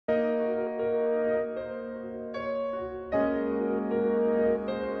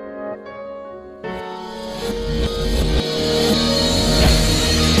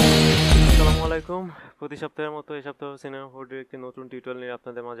আলাইকুম। প্রতি সপ্তাহের মতো এই সপ্তাহ সিনেমা 4D একটি নতুন টিউটোরিয়াল নিয়ে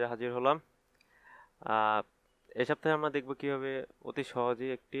আপনাদের মাঝে হাজির হলাম। এই সপ্তাহে আমরা দেখব কিভাবে অতি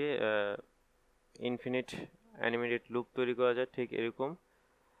সহজেই একটি ইনফিনিট অ্যানিমেটেড লুপ তৈরি করা যায়, ঠিক এরকম।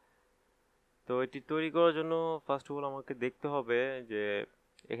 তো এটি তৈরি করার জন্য ফার্স্ট অফ অল আমাকে দেখতে হবে যে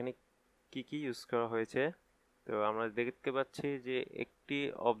এখানে কি কি ইউজ করা হয়েছে। তো আমরা দেখতে পাচ্ছি যে একটি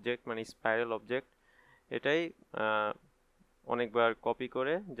অবজেক্ট মানে স্পাইরাল অবজেক্ট, এটাই অনেকবার কপি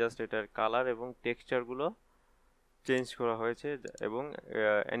করে জাস্ট এটার কালার এবং টেক্সচারগুলো চেঞ্জ করা হয়েছে এবং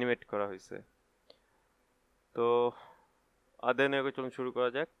অ্যানিমেট করা হয়েছে। তো আদেন আগে চলুন শুরু করা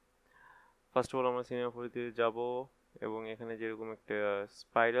যাক। ফার্স্ট অফ অল আমরা সিনেমা4D যাব এবং এখানে যেরকম একটা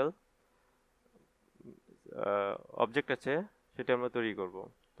স্পাইরাল অবজেক্ট আছে সেটা আমরা তৈরি করব।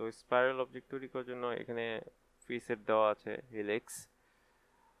 তো স্পাইরাল অবজেক্ট তৈরি করার জন্য এখানে প্রিসেট দেওয়া আছে হেলিক্স।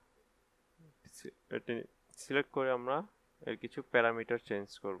 এটি সিলেক্ট করে আমরা এর কিছু প্যারামিটার চেঞ্জ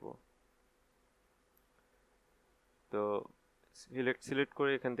করব। তো সিলেক্ট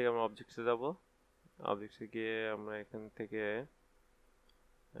করে এখান থেকে আমরা অবজেক্টসে যাব। অবজেক্টসে গিয়ে আমরা এখান থেকে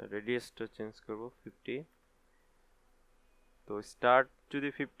রেডিয়াসটা চেঞ্জ করব 50। তো স্টার্ট যদি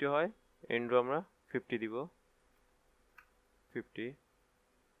 50 হয়, এন্ডও আমরা 50 দিব। 50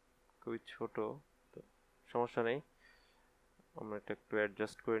 খুবই ছোট, তো সমস্যা নেই, আমরা এটা একটু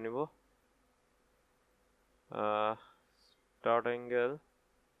অ্যাডজাস্ট করে নিব। স্টার্ট অ্যাঙ্গেল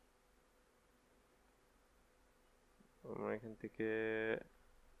আমরা এখান থেকে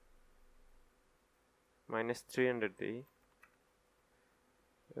 -300 দিই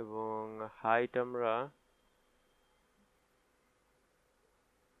এবং হাইট আমরা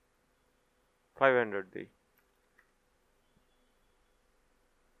 500 দিই।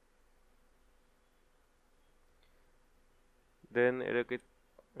 দেন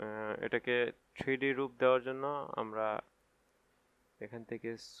এটাকে 3D রূপ দেওয়ার জন্য আমরা এখান থেকে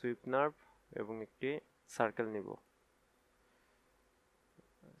সুইপ নার্ভ এবং একটি সার্কেল নিব।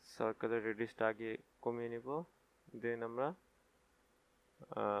 সার্কেলের রেডিয়াসটা আগে কমিয়ে নিব, দেন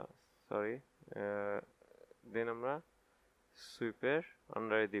আমরা সুইপের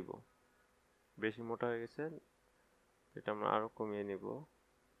আন্ডারে দিব। বেশি মোটা হয়ে গেছে, এটা আমরা আরো কমিয়ে নিব।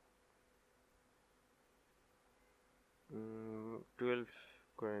 12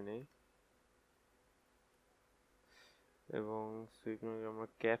 করে নিই এবং সুইপ আমরা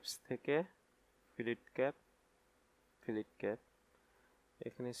ক্যাপস থেকে ফিলিট ক্যাপ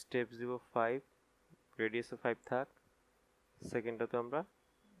এখানে স্টেপস দিব 5, রেডিয়াসও 5 থাক। সেকেন্ডটাতে আমরা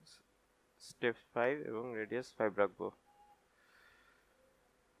স্টেপস 5 এবং রেডিয়াস 5 রাখবো।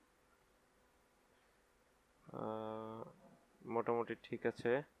 মোটামুটি ঠিক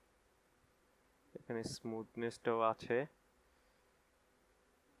আছে, এখানে স্মুথনেসটাও আছে।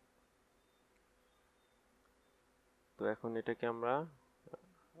 তো এখন এটাকে আমরা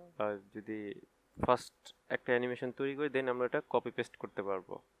যদি ফার্স্ট একটা অ্যানিমেশন তৈরি করি, দেন আমরা এটা কপি পেস্ট করতে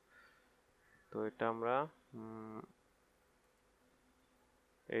পারবো। তো এটা আমরা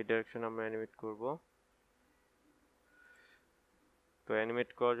এই ডাইরেকশন আমরা অ্যানিমেট করব। তো অ্যানিমেট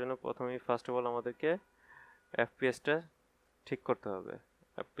করার জন্য প্রথমেই ফার্স্ট অফ অল আমাদেরকে এফপিএসটা ঠিক করতে হবে।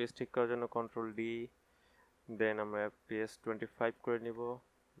 এফপিএস ঠিক করার জন্য Ctrl+D, দেন আমরা এফপিএস 25 করে নিব।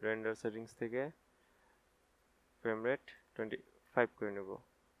 রেন্ডার সেটিংস থেকে ফ্রেম রেট 25 করে নিব।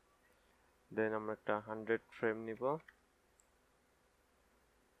 দেন আমরা একটা 100 ফ্রেম নিব,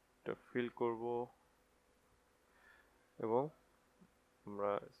 এটা ফিল করব এবং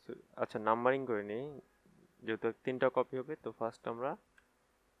আমরা নাম্বারিং করে নিই, যেহেতু 3টা কপি হবে। তো ফার্স্ট আমরা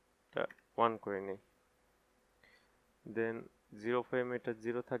এটা 1 করে নিই, দেন 0 ফ্রেম এটা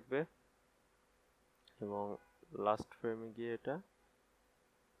 0 থাকবে এবং লাস্ট ফ্রেমে গিয়ে এটা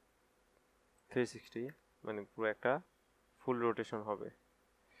 360 মানে পুরো একটা ফুল রোটেশন হবে।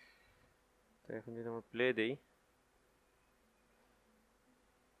 তো এখন যদি আমরা প্লে দেই,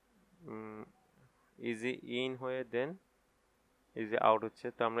 ইজি ইন হয়ে দেন ইজি আউট হচ্ছে।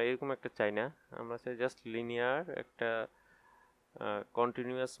 তো আমরা এরকম একটা চাই না, আমরা চাই জাস্ট লিনিয়ার একটা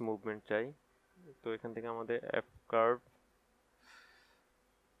কন্টিনিউয়াস মুভমেন্ট চাই। তো এখান থেকে আমাদের এফ কার্ভ,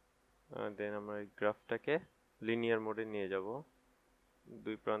 দেন আমরা এই গ্রাফটাকে লিনিয়ার মোডে নিয়ে যাব।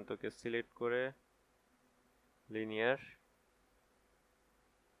 দুই প্রান্তকে সিলেক্ট করে লিনিয়ার।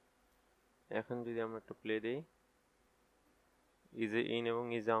 এখন যদি আমরা একটা প্লে দেই, ইজি ইন এবং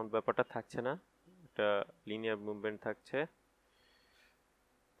ইজি আউট ব্যাপারটা থাকছে না, এটা লিনিয়ার মুভমেন্ট থাকছে।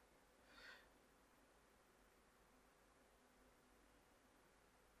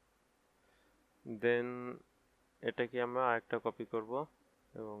 দেন এটাকে আমরা আরেকটা কপি করব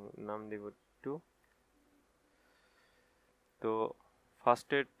এবং নাম দিব 2। তো ফার্স্ট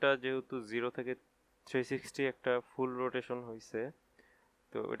এরটা যেহেতু 0 থেকে 360 একটা ফুল রোটেশন হয়েছে,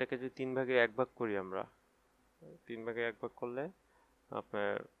 তো এটাকে যদি 3 ভাগে 1 ভাগ করি আমরা, 3 ভাগে 1 ভাগ করলে আপনার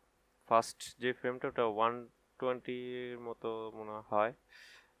ফার্স্ট যে ফ্রেমটা ওটা 120 মতো মনে হয়।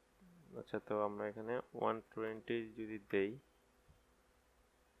 আচ্ছা, তো আমরা এখানে 120 যদি দেই,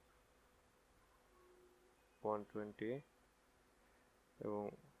 120, এবং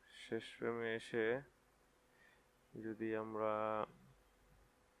শেষ ফ্রেমে এসে যদি আমরা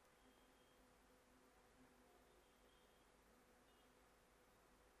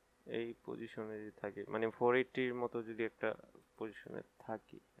এই পজিশনে যদি থাকি, মানে 480 মতো যদি একটা পজিশনে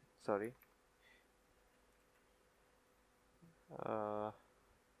থাকি, সরি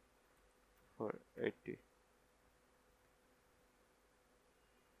 480,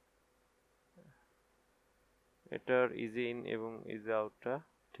 এটার ইজি ইন এবং ইজি আউটটা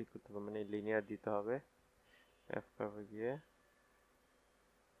ঠিক করতে হবে, মানে লিনিয়ার দিতে হবে। এফ কার্ভে গিয়ে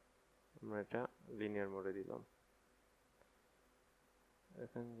আমরা এটা লিনিয়ার মোডে দিলাম।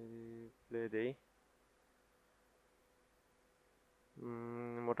 এখন যদি প্লে দেই,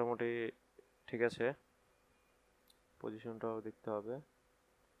 মোটামুটি ঠিক আছে, পজিশনটাও দেখতে হবে,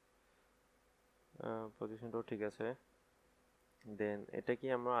 পজিশনটাও ঠিক আছে। দেন এটা কি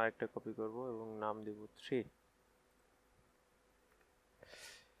আমরা আরেকটা কপি করব এবং নাম দেব 3,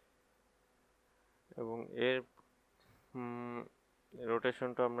 এবং এর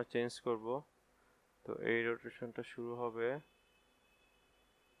রোটেশনটা আমরা চেঞ্জ করব। তো এই রোটেশনটা শুরু হবে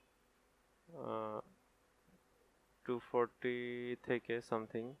 240 থেকে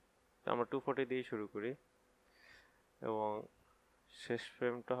সামথিং, আমরা 240 দিয়ে শুরু করি, এবং শেষ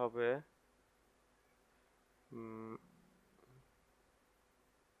ফ্রেমটা হবে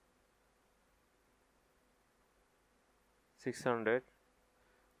 600,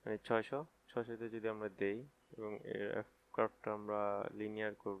 মানে 600তে যদি আমরা দেই, এবং এর কার্ভটা আমরা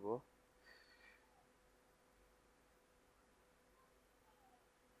লিনিয়ার করব।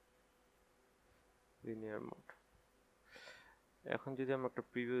 Linear mode. এখন যদি আমরা একটা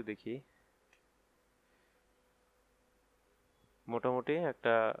প্রিভিউ দেখি, মোটামুটি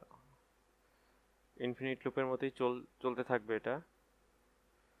একটা ইনফিনিট লুপের মতোই চলতে থাকবে এটা।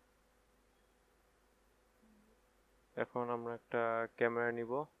 এখন আমরা একটা ক্যামেরা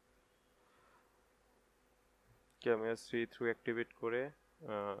নিব, ক্যামেরা সি থ্রু অ্যাক্টিভেট করে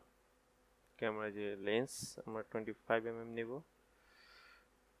ক্যামেরা যে লেন্স আমরা 25mm নিব,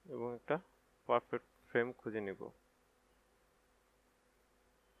 এবং একটা পারফেক্ট ফ্রেম খুঁজে নিব।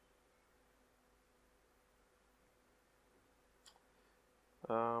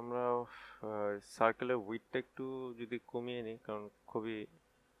 আমরা সার্কেলের উইডথটা একটু যদি কমিয়ে নিই, কারণ খুবই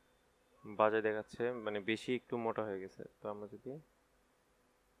বাজে দেখাচ্ছে, মানে বেশি একটু মোটা হয়ে গেছে। তো আমরা যদি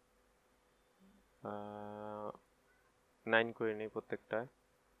 9 করে নিই প্রত্যেকটা,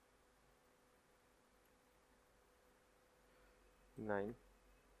 9,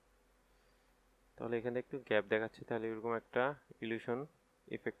 তাহলে এখানে একটু গ্যাপ দেখাচ্ছে, তাহলে এরকম একটা ইলিউশন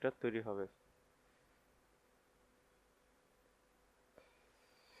ইফেক্টটা তৈরি হবে।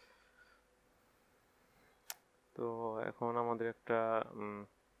 তো এখন আমাদের একটা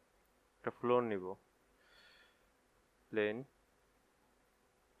ফ্লোর নিব, প্লেন,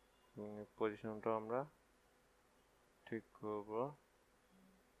 পজিশনটা আমরা ঠিক করব।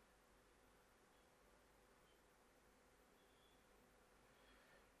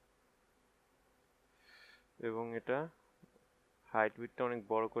 এবং এটা হাইট উইডথটা অনেক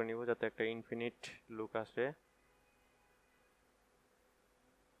বড় করে নিব, যাতে একটা ইনফিনিট লুক আসে।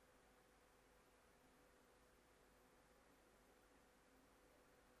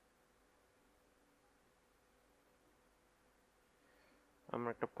 আমরা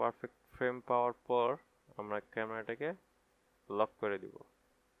একটা পারফেক্ট ফ্রেম পাওয়ার পর আমরা ক্যামেরাটাকে লক করে দিব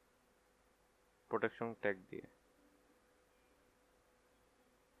প্রোটেকশন ট্যাগ দিয়ে।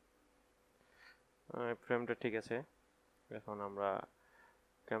 ফ্রেমটা ঠিক আছে। এখন আমরা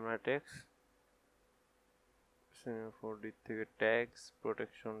ক্যামেরা ট্যাগস, Cinema4D থেকে ট্যাগস,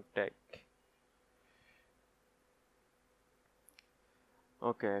 প্রোটেকশন ট্যাগ।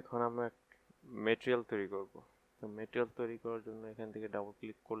 ওকে, এখন আমরা মেটেরিয়াল তৈরি করব। তো মেটেরিয়াল তৈরি করার জন্য এখান থেকে ডাবল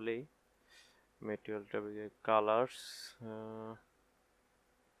ক্লিক করলেই মেটেরিয়ালটা কালার্স,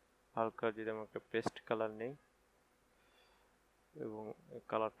 হালকা যদি আমরা একটা পেস্ট কালার নেই, এবং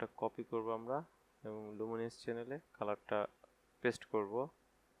কালারটা কপি করব আমরা, এবং লুমিনেন্স চ্যানেলে কালারটা পেস্ট করব।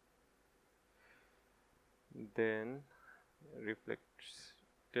 দেন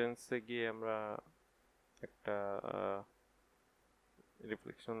রিফ্লেকটেন্সে গিয়ে আমরা একটা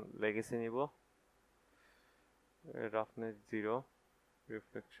রিফ্লেকশন লেগেসি নিব, রাফনেস 0,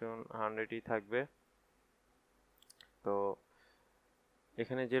 রিফ্লেকশন 100ই থাকবে। তো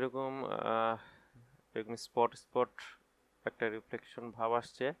এখানে যেরকম স্পট একটা রিফ্লেকশন ভাব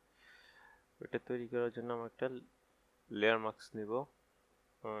আসছে, ওটা তৈরি করার জন্য আমরা একটা লেয়ার মাস্ক নিব।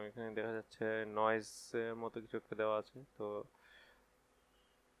 এখানে দেখা যাচ্ছে নয়েজের মতো কিছু একটা দেওয়া আছে, তো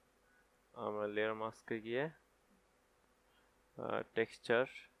আমরা লেয়ার মাস্কে গিয়ে টেক্সচার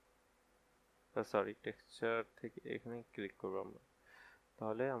থেকে এখানে ক্লিক করবো আমরা,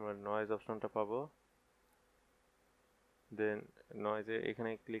 তাহলে আমরা নয়েজ অপশনটা পাবো। দেন নয়েজে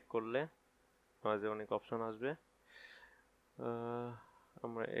এখানে ক্লিক করলে নয়েজে অনেক অপশন আসবে।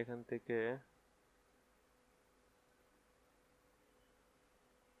 আমরা এখান থেকে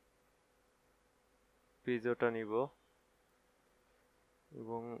পিজোটা নিব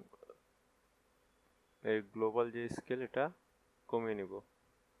এবং এই গ্লোবাল যে স্কেল এটা কমিয়ে নিব।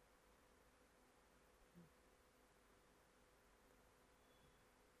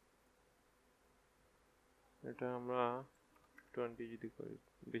 এটা আমরা 20 যদি করি,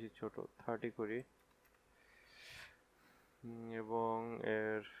 বেশি ছোট 30 করি, এবং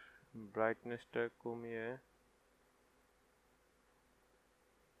এর ব্রাইটনেসটা কমিয়ে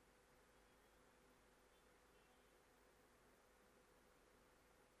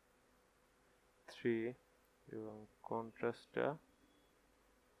 3 এবং কন্ট্রাস্টটা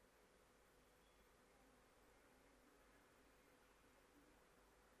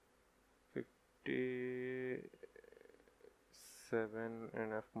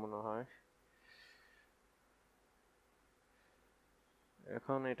 57.5 মনে হয়।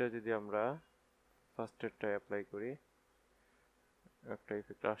 এখন এটা যদি আমরা ফার্স্টেরটা অ্যাপ্লাই করি, একটা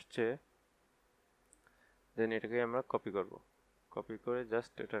ইফেক্ট আসছে, দেন এটাকে আমরা কপি করব। কপি করে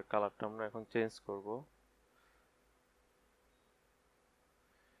জাস্ট এটার কালারটা আমরা এখন চেঞ্জ করব।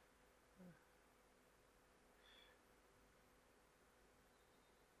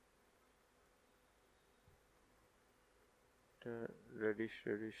 এটা রেডিশ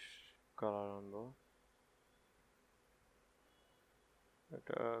কালার আনবো,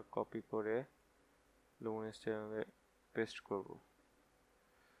 এটা কপি করে লুমিনাস চ্যানেলে পেস্ট করব।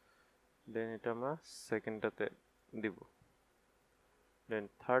 দেন এটা আমরা সেকেন্ডটাতে দিব। দেন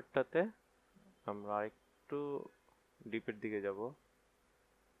থার্ডটাতে আমরা একটু ডিপের দিকে যাব,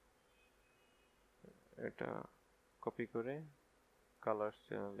 এটা কপি করে কালার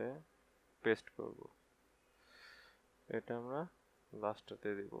চ্যানেলে পেস্ট করব। এটা আমরা লাস্টটাতে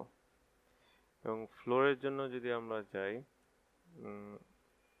দিব। এবং ফ্লোরের জন্য যদি আমরা যাই,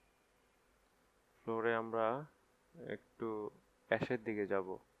 ফ্লোরে আমরা একটু অ্যাশের দিকে যাব।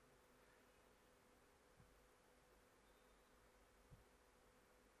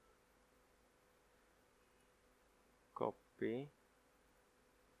 কপি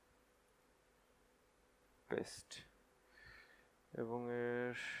পেস্ট, এবং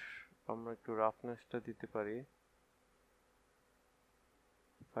এর আমরা একটু রাফনেসটা দিতে পারি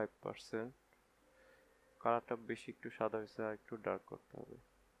 5%। কালারটা বেশি একটু সাদা হয়েছে, আর একটু ডার্ক করতে হবে।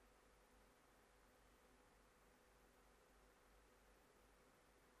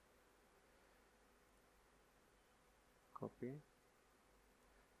 কপি,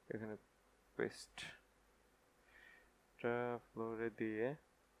 এখানে পেস্ট, এটা ফ্লোরে দিয়ে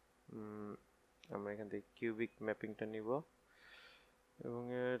আমরা এখান থেকে কিউবিক ম্যাপিংটা নিব, এবং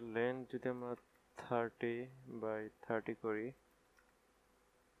এর লেন্থ যদি আমরা 30/30 করি,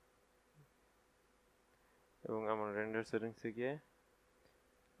 এবং আমরা রেন্ডার সেটিংসে গিয়ে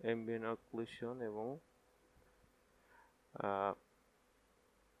অ্যাম্বিয়েন্ট অক্লুশন এবং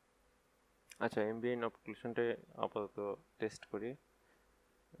অ্যাম্বিয়েন্ট অক্লুশনটা আপাতত টেস্ট করি।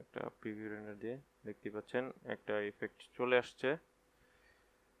 একটা প্রিভিউ রেন্ডার দিয়ে দেখতে পাচ্ছেন একটা ইফেক্ট চলে আসছে।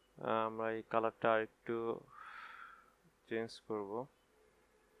 আমরা এই কালারটা আরেকটু চেঞ্জ করব।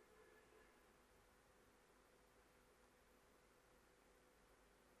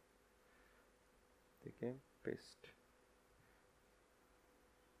 থেকে পেস্ট,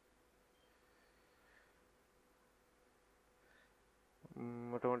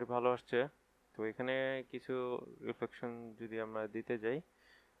 মোটামুটি ভালো আসছে। তো এখানে কিছু রিফ্লেকশন যদি আমরা দিতে যাই,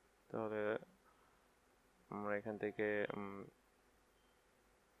 তাহলে আমরা এখান থেকে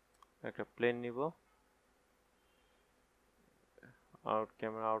একটা প্লেন নিব,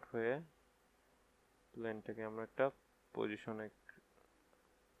 ক্যামেরা আউট হয়ে প্লেনটাকে আমরা একটা পজিশনে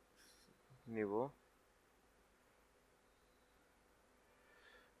নিব।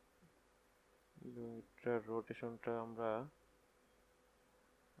 এটার রোটেশনটা আমরা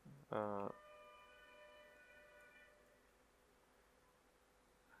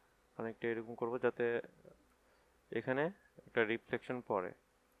অনেকটা এরকম করব যাতে এখানে একটা রিফ্লেকশন পড়ে।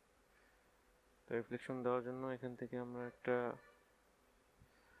 তো রিফ্লেকশন দেওয়ার জন্য এখান থেকে আমরা একটা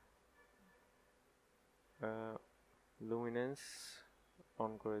লুমিনেন্স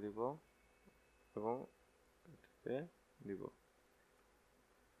অন করে দিব, এবং এটাতে দিব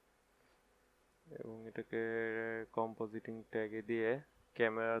এবং এটাকে কম্পোজিটিং ট্যাগে দিয়ে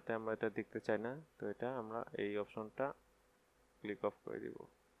ক্যামেরাতে আমরা এটা দেখতে চাই না, তো এটা আমরা এই অপশনটা ক্লিক অফ করে দিব।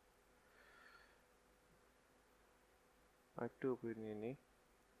 একটু উপরে নিয়ে নিই।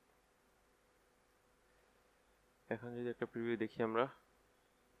 এখন যদি একটা প্রিভিউ দেখি আমরা,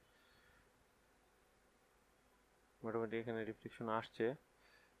 মোটামুটি এখানে রিফ্লেকশন আসছে।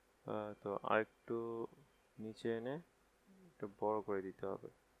 তো আরেকটু নিচে এনে একটু বড় করে দিতে হবে।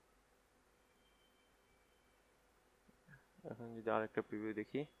 এখন যদি আরেকটা প্রিভিউ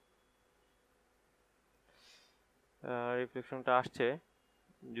দেখি, রিফ্লেকশনটা আসছে।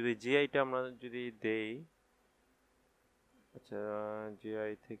 যদি জিআইটা আমরা যদি দেই, আচ্ছা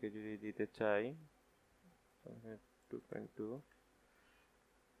জিআই থেকে যদি দিতে চাই 2.2,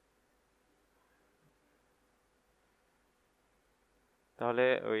 তাহলে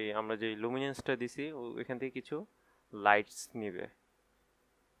ওই আমরা যে লুমিনেন্সটা দিছি ওইখান থেকে কিছু লাইটস নিবে।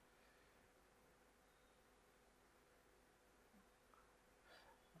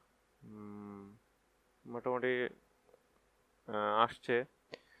 মোটামুটি আসছে,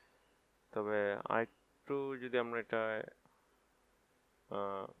 তবে আরেকটু যদি আমরা এটা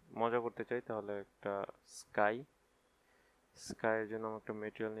মজা করতে চাই তাহলে একটা স্কাইয়ের জন্য আমরা একটা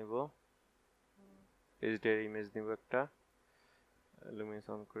মেটেরিয়াল নিব, এইচডিআর ইমেজ নিব, একটা লুমিনেন্স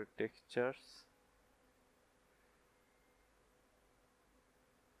অন করে টেক্সচার্স,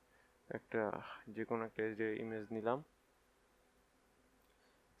 একটা যে কোনো একটা এইচডিআর ইমেজ নিলাম,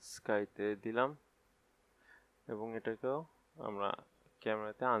 স্কাইতে দিলাম এবং এটাকেও আমরা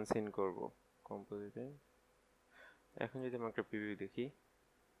ক্যামেরাতে আনসিন করব কম্পোজিটিং। এখন যদি আমরা একটা প্রিভিউ দেখি,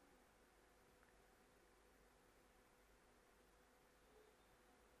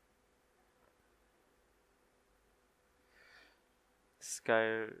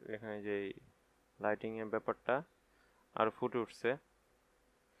 স্কাইয়ের এখানে যে লাইটিং এর ব্যাপারটা আর ফুটে উঠছে।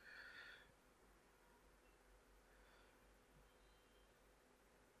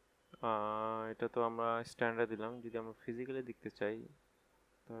 এটা তো আমরা স্ট্যান্ডার্ড দিলাম। যদি আমরা ফিজিক্যালি দেখতে চাই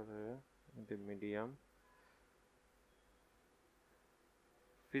তাহলে মিডিয়াম,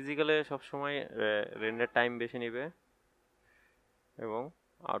 ফিজিক্যালে সবসময় রেন্ডার টাইম বেশি নেবে এবং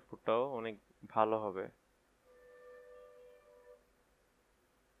আউটপুটটাও অনেক ভালো হবে।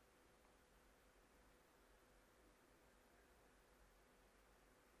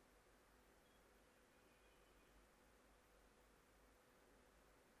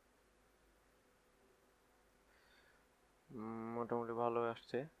 মোটামুটি ভালো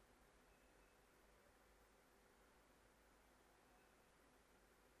আসছে।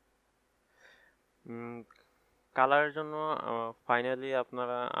 কালারের জন্য ফাইনালি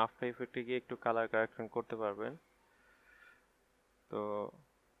আপনারা আফটার ইফেক্টে গিয়ে একটু কালার কারেকশন করতে পারবেন। তো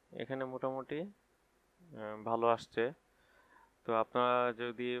এখানে মোটামুটি ভালো আসছে। তো আপনারা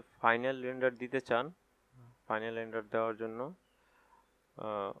যদি ফাইনাল রেন্ডার দিতে চান, ফাইনাল রেন্ডার দেওয়ার জন্য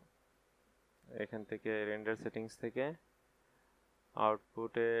এখান থেকে রেন্ডার সেটিংস থেকে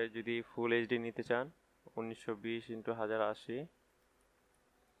আউটপুটে যদি ফুল এইচডি নিতে চান 1920x1080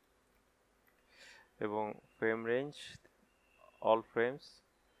 এবং ফ্রেম রেঞ্জ অল ফ্রেমস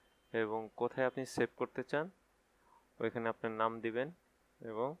এবং কোথায় আপনি সেভ করতে চান ওইখানে আপনার নাম দিবেন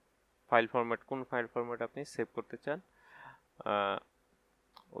এবং ফাইল ফরম্যাট, কোন ফাইল ফরম্যাট আপনি সেভ করতে চান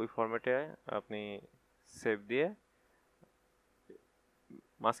ওই ফরম্যাটে আপনি সেভ দিয়ে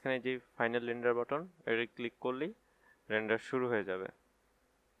মাঝখানে যে ফাইনাল রেন্ডার বাটন এটা ক্লিক করলেই রেন্ডার শুরু হয়ে যাবে।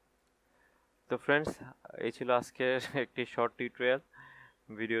 তো ফ্রেন্ডস, এই ছিল আজকের একটি শর্ট টিউটোরিয়াল।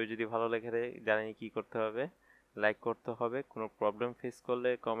 ভিডিও যদি ভালো লেগে থাকে জানেন কি করতে হবে, লাইক করতে হবে। কোনো প্রবলেম ফেস করলে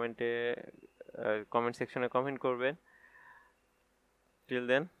কমেন্ট সেকশনে কমেন্ট করবেন। টিল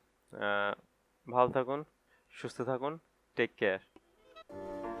দেন ভালো থাকুন, সুস্থ থাকুন, টেক কেয়ার।